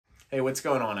Hey, what's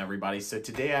going on, everybody? So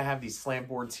today I have these slant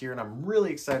boards here and I'm really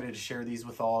excited to share these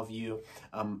with all of you.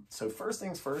 So first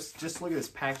things first, just look at this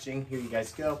packaging. Here you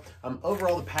guys go.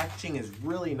 Overall, the packaging is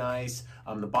really nice.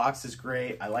 The box is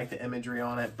great. I like the imagery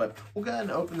on it, but we'll go ahead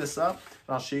and open this up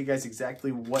and I'll show you guys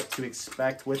exactly what to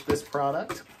expect with this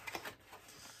product.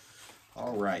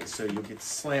 All right, so you'll get the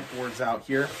slant boards out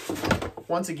here.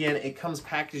 Once again, it comes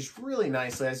packaged really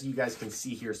nicely, as you guys can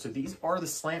see here. So these are the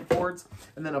slant boards.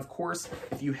 And then of course,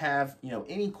 if you have,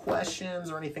 any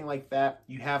questions or anything like that,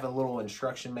 you have a little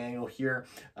instruction manual here.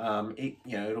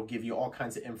 It'll give you all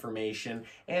kinds of information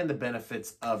and the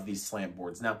benefits of these slant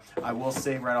boards. Now, I will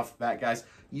say right off the bat, guys,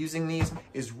 using these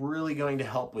is really going to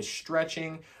help with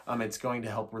stretching. It's going to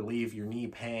help relieve your knee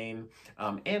pain,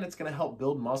 and it's going to help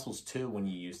build muscles too when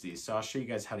you use these. So I'll show you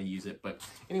guys how to use it. But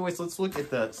anyways, let's look at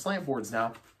the slant boards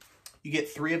now. You get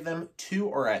 3 of them.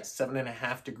 2 are at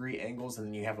 7.5-degree angles, and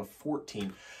then you have a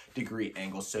 14-degree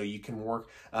angle. So you can work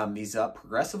these up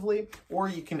progressively, or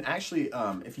you can actually,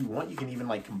 if you want, you can even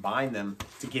like combine them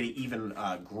to get an even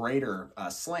greater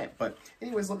slant. But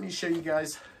anyways, let me show you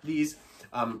guys these.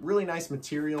 Really nice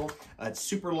material. It's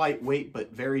super lightweight,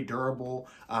 but very durable.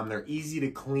 They're easy to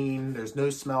clean. There's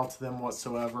no smell to them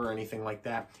whatsoever or anything like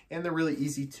that. And they're really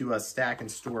easy to stack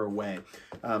and store away.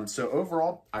 So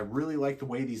overall, I really like the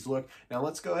way these look. Now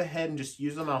let's go ahead and just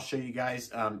use them. I'll show you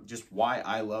guys just why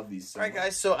I love these so much. All right,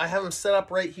 guys, so I have them set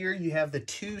up right here. You have the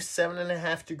 2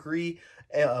 7.5-degree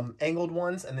angled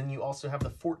ones, and then you also have the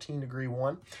 14-degree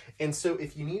one. And so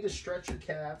if you need to stretch your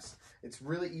calves, it's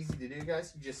really easy to do,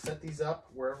 guys. You just set these up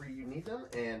wherever you need them,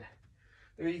 and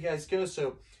there you guys go.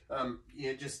 So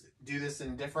you just do this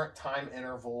in different time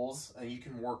intervals, and you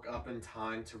can work up in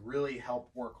time to really help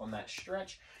work on that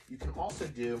stretch. You can also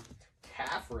do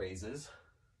calf raises.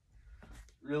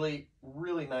 Really,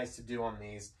 really nice to do on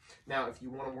these. Now, if you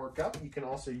want to work up, you can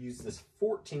also use this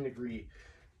 14-degree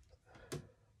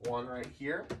one right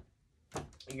here.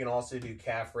 You can also do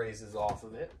calf raises off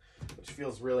of it, which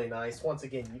feels really nice. Once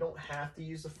again, you don't have to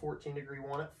use the 14-degree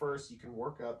one at first. You can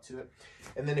work up to it.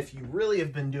 And then if you really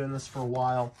have been doing this for a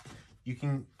while, you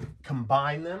can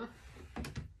combine them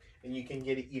and you can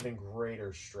get an even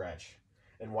greater stretch.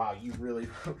 And wow, you really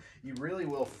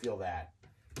will feel that.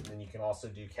 And then you can also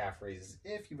do calf raises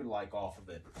if you would like off of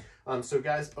it. So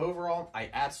guys, overall, I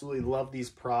absolutely love these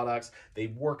products. They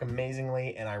work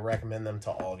amazingly, and I recommend them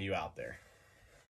to all of you out there.